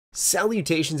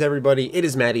Salutations everybody, it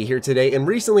is Matty here today, and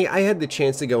recently I had the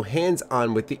chance to go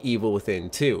hands-on with The Evil Within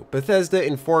 2. Bethesda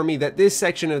informed me that this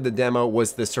section of the demo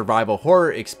was the survival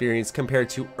horror experience compared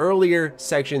to earlier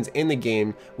sections in the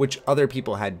game which other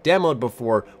people had demoed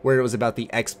before, where it was about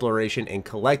the exploration and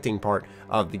collecting part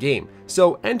of the game.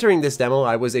 So entering this demo,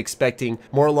 I was expecting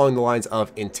more along the lines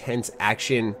of intense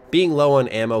action, being low on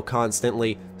ammo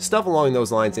constantly, stuff along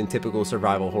those lines in typical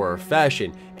survival horror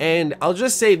fashion. And I'll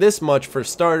just say this much for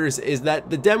starters, is that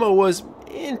the demo was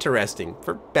interesting,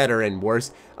 for better and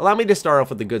worse. Allow me to start off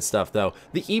with the good stuff though.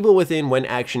 The Evil Within, when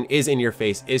action is in your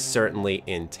face, is certainly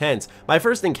intense. My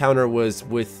first encounter was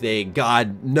with a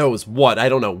god knows what. I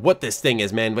don't know what this thing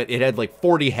is, man, but it had like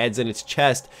 40 heads in its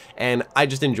chest, and I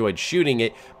just enjoyed shooting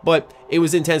it. But it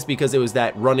was intense because it was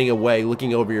that running away,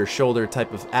 looking over your shoulder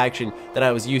type of action that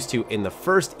I was used to in the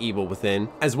first Evil Within,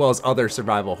 as well as other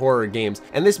survival horror games.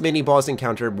 And this mini boss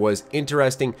encounter was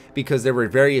interesting because there were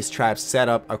various traps set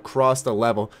up across the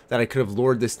level that I could have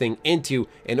lured this thing into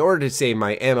in order to save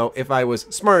my ammo if I was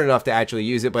smart enough to actually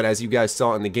use it. But as you guys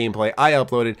saw in the gameplay I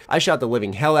uploaded, I shot the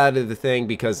living hell out of the thing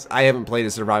because I haven't played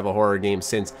a survival horror game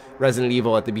since Resident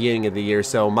Evil at the beginning of the year,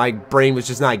 so my brain was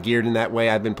just not geared in that way.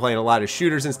 I've been playing a lot of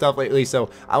shooters and stuff lately,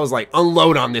 so I was like,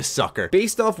 unload on this sucker.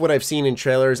 Based off what I've seen in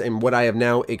trailers and what I have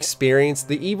now experienced,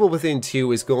 The Evil Within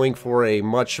 2 is going for a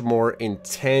much more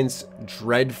intense,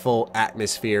 dreadful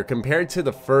atmosphere compared to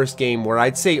the first game, where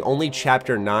I'd say only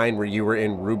Chapter 9, where you were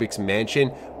in Rubik's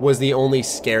Mansion, was the only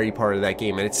scary part of that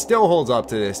game, and it still holds up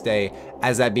to this day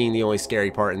as that being the only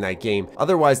scary part in that game.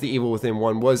 Otherwise, The Evil Within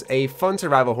 1 was a fun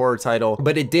survival horror title,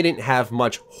 but it didn't have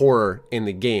much horror in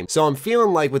the game. So I'm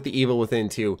feeling like with The Evil Within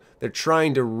 2, they're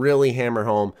trying to really hammer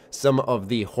home some of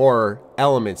the horror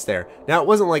elements there. Now, it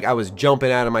wasn't like I was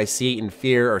jumping out of my seat in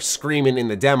fear or screaming in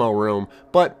the demo room,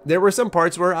 but there were some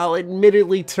parts where I'll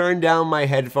admittedly turn down my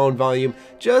headphone volume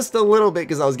just a little bit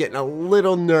because I was getting a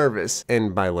little nervous.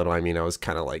 And by little, I mean I was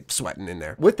kind of like sweating in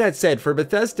there. With that said, for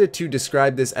Bethesda to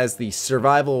describe this as the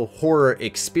survival horror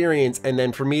experience, and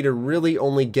then for me to really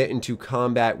only get into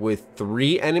combat with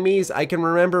 3 enemies I can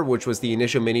remember, which was the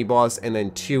initial mini boss and then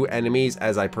 2 enemies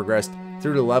as I progressed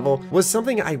through the level, was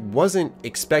something I wasn't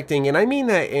expecting. And I mean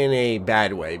that in a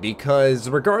bad way, because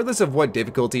regardless of what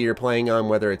difficulty you're playing on,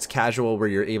 whether it's casual where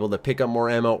you're able to pick up more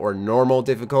ammo, or normal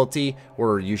difficulty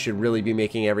where you should really be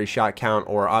making every shot count,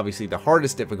 or obviously the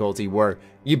hardest difficulty where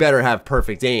you better have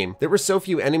perfect aim, there were so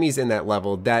few enemies in that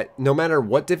level that no matter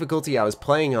what difficulty I was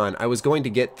playing on, I was going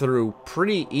to get through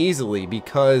pretty easily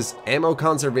because ammo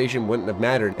conservation wouldn't have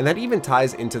mattered. And that even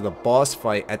ties into the boss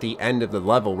fight at the end of the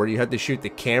level, where you had to shoot the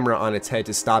camera on its head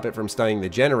to stop it from stunning the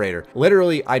generator.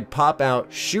 Literally, I'd pop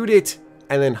out, shoot it,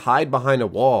 and then hide behind a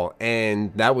wall,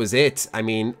 and that was it. I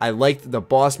mean, I liked the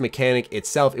boss mechanic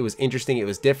itself. It was interesting, it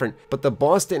was different, but the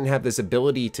boss didn't have this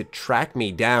ability to track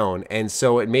me down, and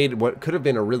so it made what could have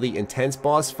been a really intense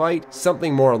boss fight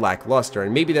something more lackluster.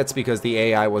 And maybe that's because the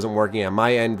AI wasn't working on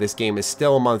my end. This game is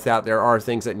still a month out. There are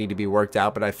things that need to be worked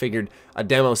out, but I figured a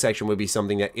demo section would be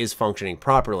something that is functioning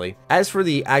properly. As for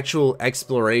the actual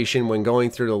exploration when going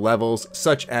through the levels,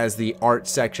 such as the art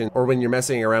section, or when you're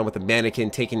messing around with a mannequin,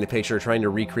 taking the picture, trying to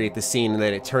recreate the scene, and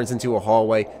then it turns into a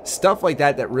hallway, stuff like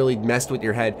that that really messed with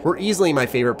your head, were easily my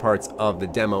favorite parts of the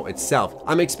demo itself.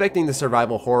 I'm expecting the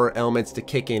survival horror elements to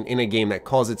kick in a game that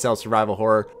calls itself survival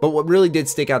horror, but what really did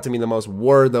stick out to me the most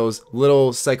were those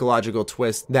little psychological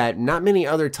twists that not many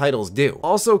other titles do.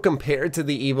 Also, compared to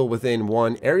The Evil Within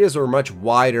 1, areas were much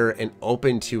wider and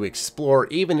open to explore,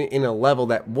 even in a level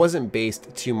that wasn't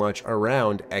based too much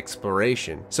around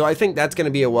exploration. So I think that's going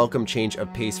to be a welcome change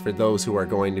of pace for those who are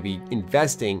going to be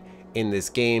investing in this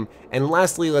game. And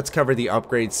lastly, let's cover the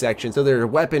upgrade section. So there are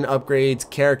weapon upgrades,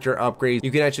 character upgrades.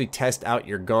 You can actually test out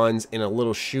your guns in a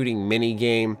little shooting mini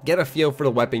game, get a feel for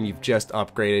the weapon you've just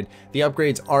upgraded. The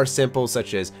upgrades are simple,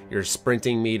 such as your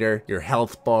sprinting meter, your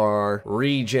health bar,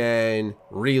 regen,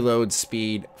 reload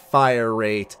speed, fire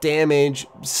rate, damage,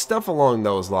 stuff along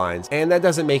those lines. And that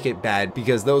doesn't make it bad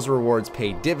because those rewards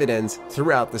pay dividends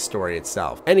throughout the story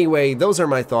itself. Anyway, those are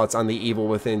my thoughts on The Evil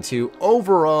Within 2.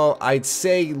 Overall, I'd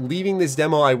say leaving this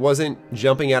demo, I wasn't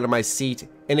jumping out of my seat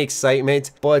in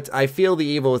excitement, but I feel The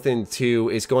Evil Within 2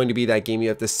 is going to be that game you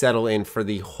have to settle in for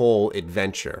the whole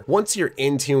adventure. Once you're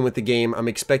in tune with the game, I'm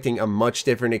expecting a much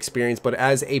different experience, but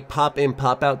as a pop-in,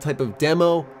 pop-out type of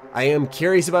demo, I am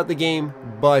curious about the game,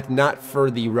 but not for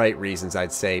the right reasons,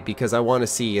 I'd say, because I want to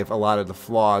see if a lot of the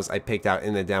flaws I picked out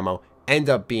in the demo end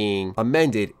up being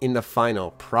amended in the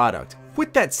final product.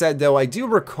 With that said though, I do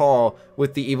recall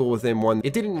with The Evil Within 1,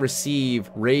 it didn't receive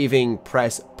raving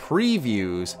press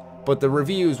previews, but the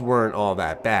reviews weren't all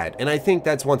that bad. And I think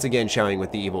that's once again showing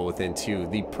with The Evil Within 2.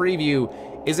 The preview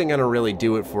isn't going to really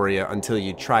do it for you until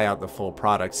you try out the full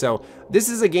product. So this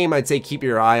is a game I'd say keep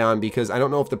your eye on, because I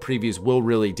don't know if the previews will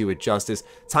really do it justice.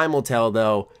 Time will tell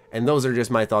though, and those are just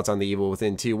my thoughts on The Evil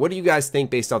Within 2. What do you guys think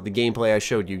based off the gameplay I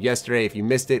showed you yesterday? If you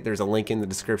missed it, there's a link in the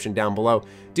description down below.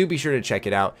 Do be sure to check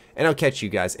it out, and I'll catch you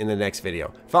guys in the next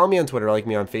video. Follow me on Twitter, like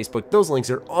me on Facebook. Those links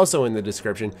are also in the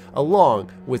description,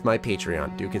 along with my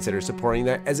Patreon. Do consider supporting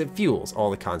that, as it fuels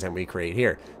all the content we create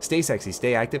here. Stay sexy,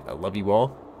 stay active. I love you all.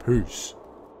 Peace.